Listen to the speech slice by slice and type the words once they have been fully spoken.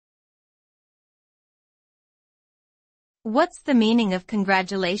What's the meaning of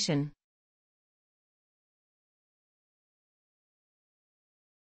congratulation?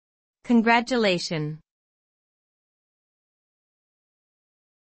 Congratulation.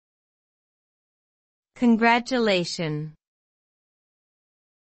 Congratulation.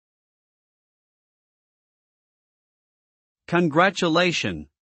 Congratulation.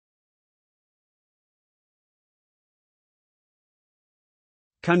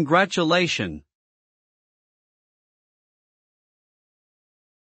 Congratulation.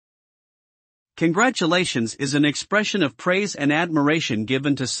 Congratulations is an expression of praise and admiration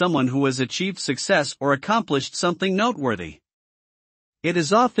given to someone who has achieved success or accomplished something noteworthy. It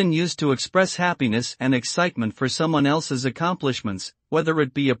is often used to express happiness and excitement for someone else's accomplishments, whether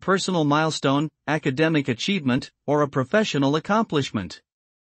it be a personal milestone, academic achievement, or a professional accomplishment.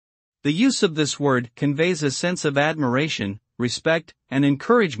 The use of this word conveys a sense of admiration, respect, and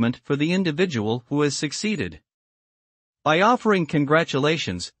encouragement for the individual who has succeeded. By offering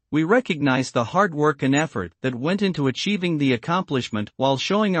congratulations, we recognize the hard work and effort that went into achieving the accomplishment while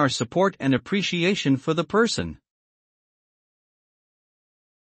showing our support and appreciation for the person.